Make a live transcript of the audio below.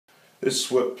This is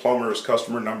Swift Plumbers,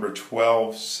 customer number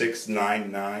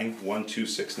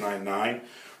 12699.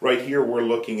 Right here we're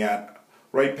looking at,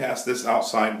 right past this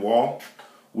outside wall,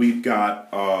 we've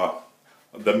got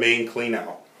the main clean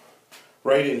out.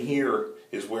 Right in here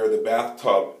is where the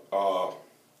bathtub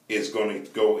is going to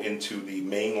go into the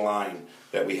main line,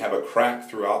 that we have a crack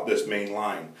throughout this main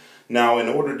line. Now, in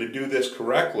order to do this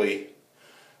correctly,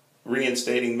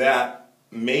 reinstating that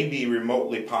may be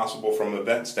remotely possible from a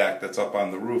vent stack that's up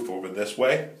on the roof over this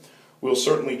way. We'll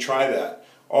certainly try that.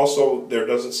 Also, there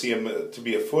doesn't seem to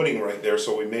be a footing right there,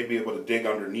 so we may be able to dig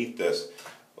underneath this.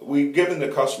 We've given the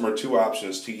customer two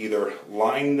options to either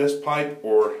line this pipe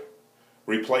or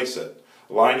replace it.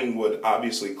 Lining would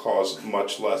obviously cause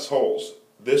much less holes.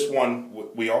 This one,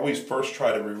 we always first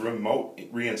try to remote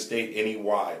reinstate any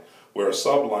Y, where a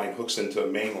subline hooks into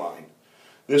a main line.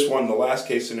 This one, the last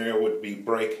case scenario would be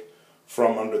break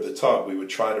from under the tub. We would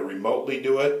try to remotely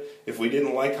do it. If we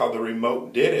didn't like how the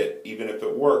remote did it, even if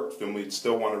it worked, then we'd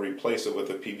still want to replace it with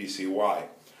a PVC Y.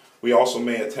 We also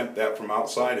may attempt that from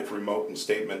outside if remote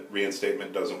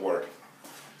reinstatement doesn't work.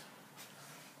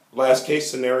 Last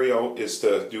case scenario is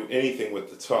to do anything with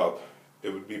the tub.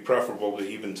 It would be preferable to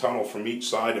even tunnel from each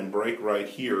side and break right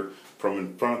here from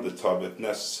in front of the tub if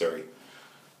necessary.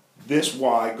 This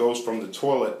Y goes from the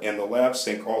toilet, and the lab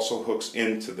sink also hooks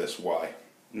into this Y.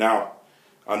 Now,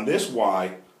 on this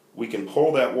Y, we can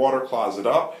pull that water closet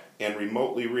up and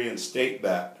remotely reinstate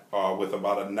that with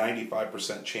about a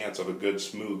 95% chance of a good,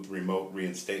 smooth, remote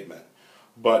reinstatement.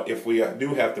 But if we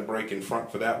do have to break in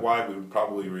front for that Y, we would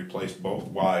probably replace both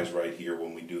Ys right here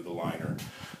when we do the liner.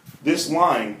 This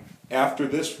line, after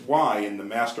this Y in the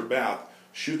master bath,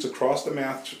 shoots across the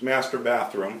master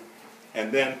bathroom,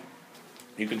 and then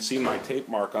you can see my tape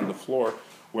mark on the floor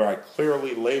where I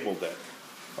clearly labeled it.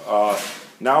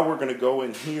 Now we're going to go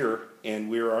in here, and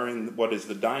we are in what is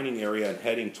the dining area and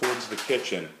heading towards the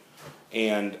kitchen.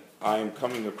 And I am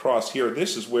coming across here.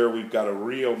 This is where we've got a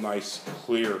real nice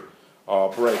clear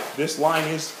break. This line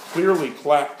is clearly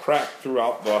cracked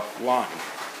throughout the line,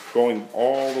 going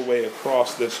all the way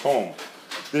across this home.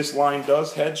 This line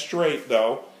does head straight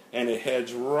though, and it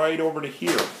heads right over to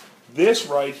here. This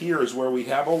right here is where we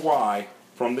have a Y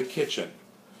from the kitchen.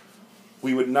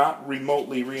 We would not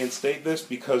remotely reinstate this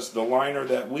because the liner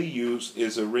that we use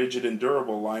is a rigid and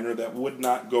durable liner that would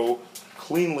not go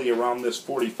cleanly around this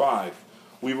 45.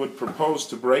 We would propose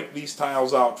to break these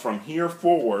tiles out from here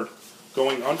forward,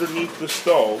 going underneath the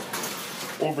stove,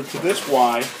 over to this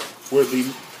Y where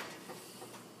the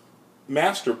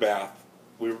master bath,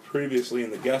 we were previously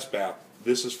in the guest bath,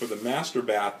 this is for the master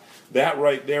bath. That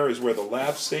right there is where the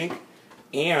lab sink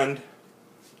and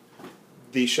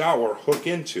the shower hook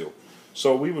into.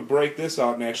 So we would break this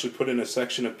out and actually put in a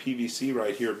section of PVC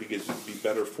right here because it would be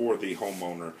better for the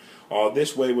homeowner.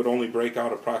 This way would only break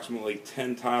out approximately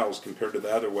 10 tiles compared to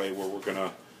the other way where we're going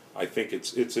to, I think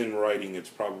it's in writing, it's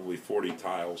probably 40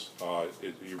 tiles.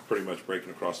 You're pretty much breaking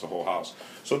across the whole house.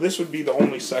 So this would be the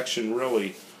only section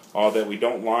really that we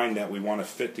don't line that we want to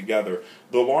fit together.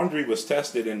 The laundry was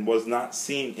tested and was not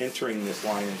seen entering this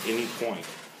line at any point.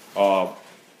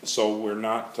 So we're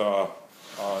not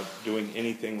doing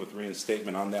anything with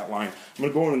reinstatement on that line. I'm going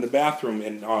to go in the bathroom,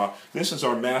 and this is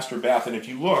our master bath, and if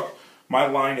you look, my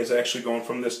line is actually going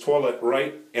from this toilet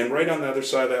right on the other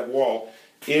side of that wall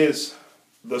is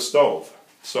the stove.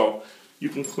 So you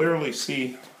can clearly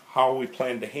see how we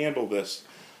plan to handle this.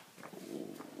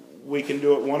 We can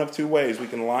do it one of two ways. We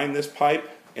can line this pipe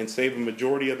and save a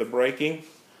majority of the breaking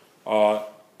and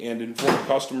inform the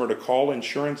customer to call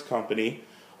insurance company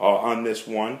on this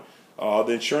one.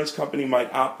 The insurance company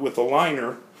might opt with a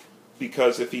liner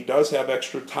because if he does have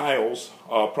extra tiles,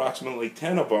 approximately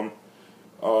 10 of them,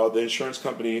 the insurance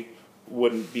company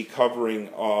wouldn't be covering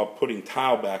putting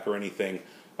tile back or anything.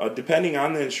 Depending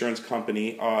on the insurance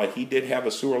company, he did have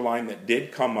a sewer line that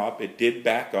did come up, it did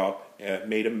back up, it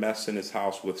made a mess in his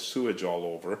house with sewage all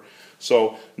over.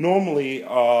 So normally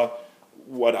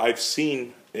what I've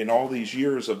seen in all these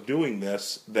years of doing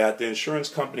this, that the insurance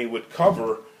company would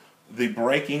cover the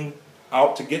breaking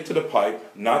out to get to the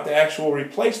pipe, not the actual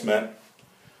replacement,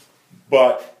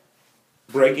 but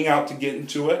breaking out to get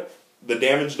into it, the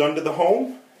damage done to the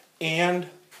home, and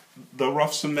the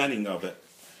rough cementing of it.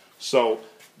 So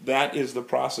that is the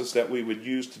process that we would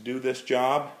use to do this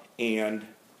job, and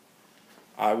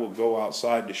I will go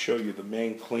outside to show you the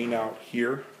main clean out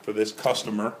here for this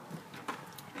customer.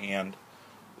 And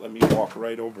let me walk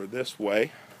right over this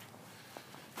way.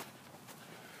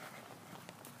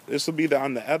 This will be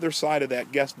on the other side of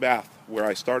that guest bath where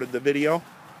I started the video.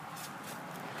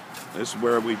 This is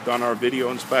where we've done our video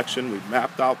inspection. We've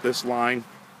mapped out this line.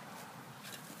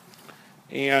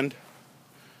 And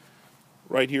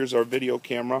Right here's our video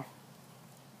camera.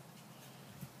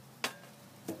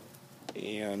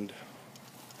 And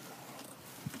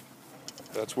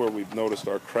that's where we've noticed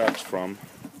our cracks from.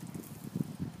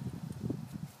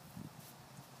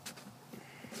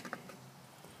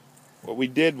 What we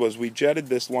did was we jetted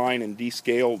this line and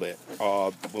descaled it.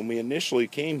 When we initially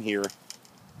came here,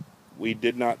 we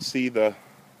did not see the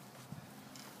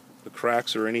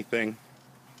cracks or anything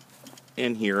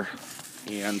in here,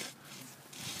 and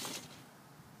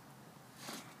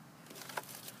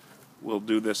we'll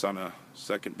do this on a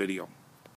second video.